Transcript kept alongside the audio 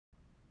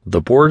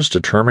The board's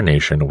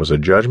determination was a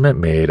judgment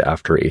made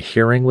after a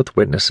hearing with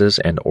witnesses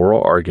and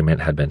oral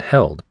argument had been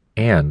held,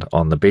 and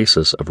on the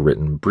basis of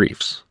written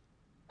briefs.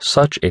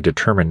 Such a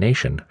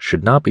determination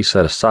should not be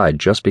set aside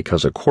just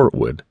because a court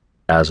would,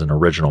 as an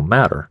original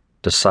matter,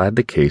 decide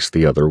the case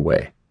the other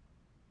way.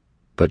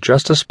 But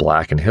Justice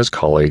Black and his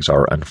colleagues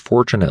are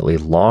unfortunately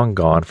long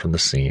gone from the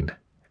scene,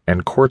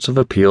 and courts of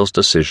appeals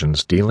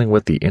decisions dealing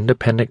with the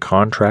independent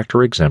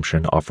contractor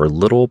exemption offer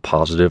little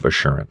positive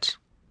assurance.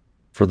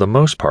 For the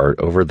most part,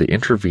 over the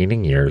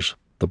intervening years,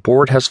 the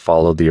board has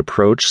followed the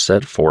approach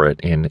set for it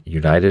in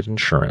United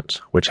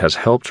Insurance, which has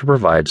helped to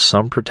provide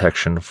some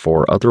protection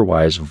for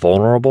otherwise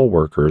vulnerable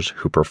workers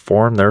who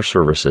perform their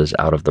services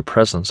out of the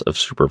presence of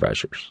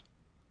supervisors.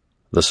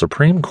 The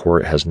Supreme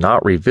Court has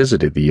not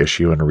revisited the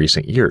issue in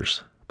recent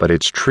years, but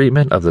its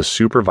treatment of the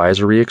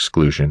supervisory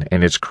exclusion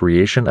and its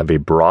creation of a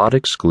broad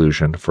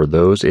exclusion for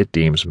those it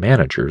deems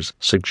managers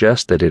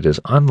suggests that it is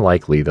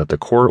unlikely that the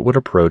court would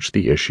approach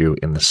the issue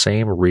in the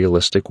same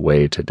realistic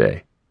way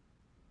today.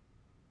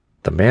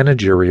 The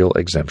managerial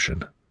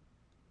exemption.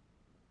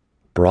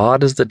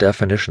 Broad as the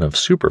definition of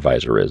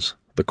supervisor is,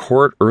 the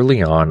court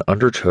early on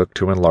undertook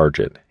to enlarge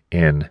it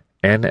in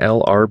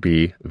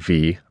NLRB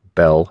v.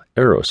 Bell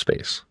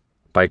Aerospace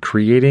by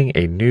creating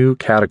a new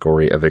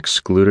category of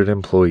excluded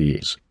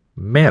employees,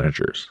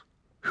 managers,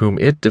 whom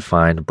it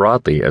defined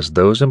broadly as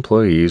those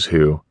employees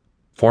who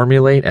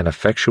formulate and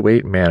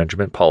effectuate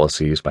management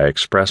policies by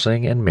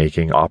expressing and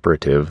making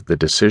operative the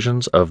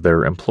decisions of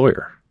their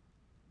employer.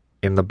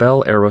 In the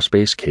Bell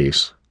Aerospace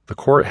case, the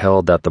court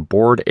held that the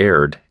board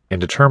erred in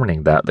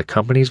determining that the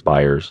company's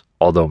buyers,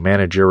 although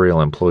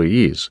managerial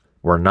employees,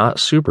 were not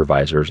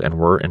supervisors and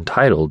were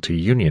entitled to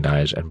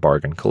unionize and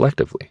bargain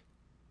collectively.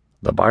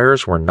 The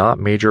buyers were not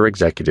major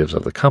executives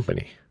of the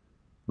company.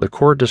 The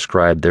court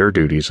described their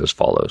duties as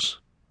follows.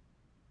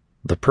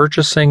 The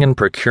purchasing and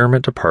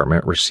procurement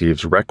department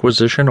receives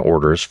requisition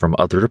orders from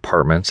other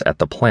departments at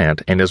the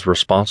plant and is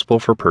responsible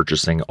for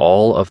purchasing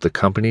all of the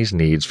company's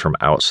needs from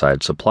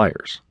outside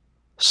suppliers.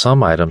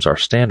 Some items are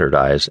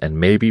standardized and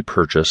may be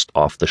purchased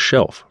off the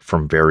shelf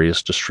from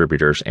various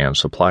distributors and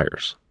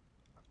suppliers.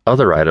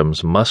 Other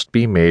items must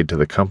be made to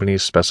the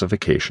company's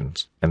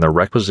specifications, and the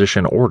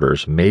requisition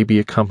orders may be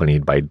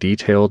accompanied by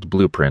detailed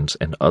blueprints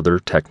and other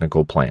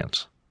technical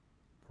plans.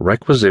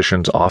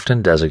 Requisitions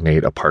often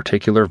designate a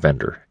particular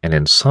vendor, and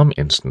in some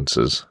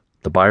instances,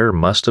 the buyer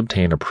must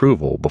obtain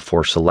approval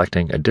before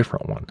selecting a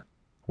different one.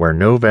 Where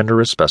no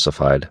vendor is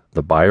specified,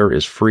 the buyer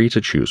is free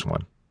to choose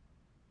one.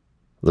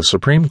 The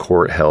Supreme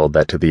Court held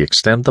that to the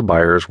extent the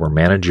buyers were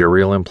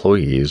managerial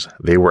employees,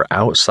 they were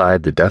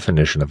outside the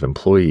definition of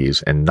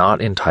employees and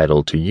not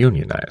entitled to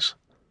unionize.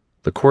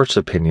 The court's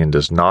opinion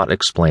does not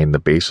explain the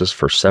basis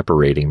for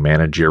separating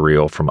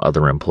managerial from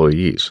other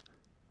employees,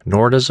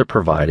 nor does it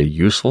provide a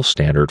useful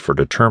standard for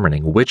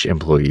determining which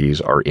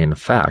employees are in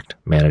fact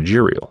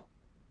managerial.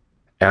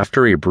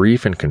 After a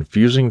brief and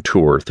confusing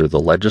tour through the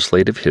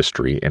legislative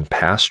history and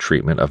past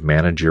treatment of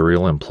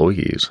managerial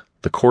employees,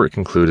 the court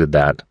concluded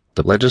that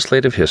the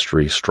legislative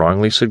history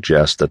strongly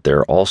suggests that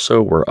there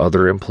also were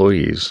other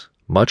employees,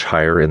 much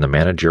higher in the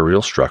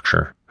managerial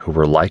structure, who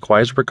were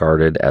likewise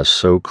regarded as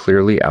so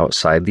clearly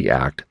outside the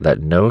Act that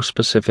no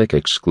specific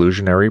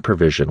exclusionary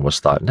provision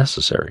was thought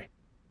necessary.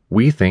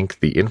 We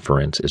think the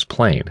inference is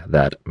plain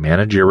that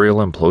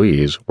managerial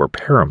employees were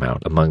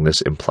paramount among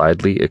this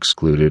impliedly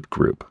excluded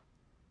group.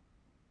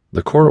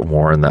 The court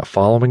warned that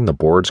following the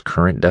board's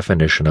current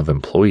definition of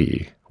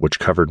employee, which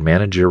covered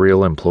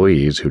managerial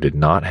employees who did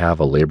not have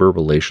a labor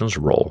relations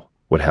role,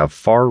 would have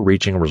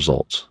far-reaching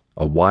results.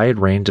 A wide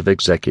range of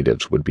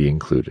executives would be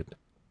included.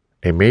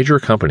 A major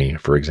company,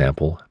 for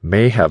example,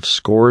 may have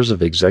scores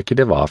of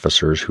executive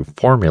officers who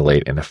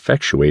formulate and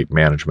effectuate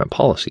management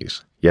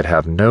policies, yet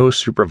have no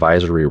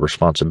supervisory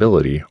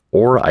responsibility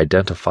or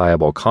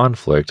identifiable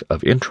conflict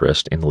of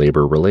interest in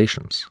labor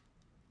relations.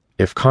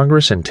 If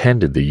Congress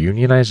intended the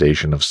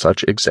unionization of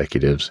such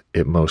executives,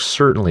 it most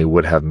certainly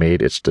would have made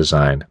its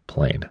design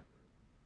plain.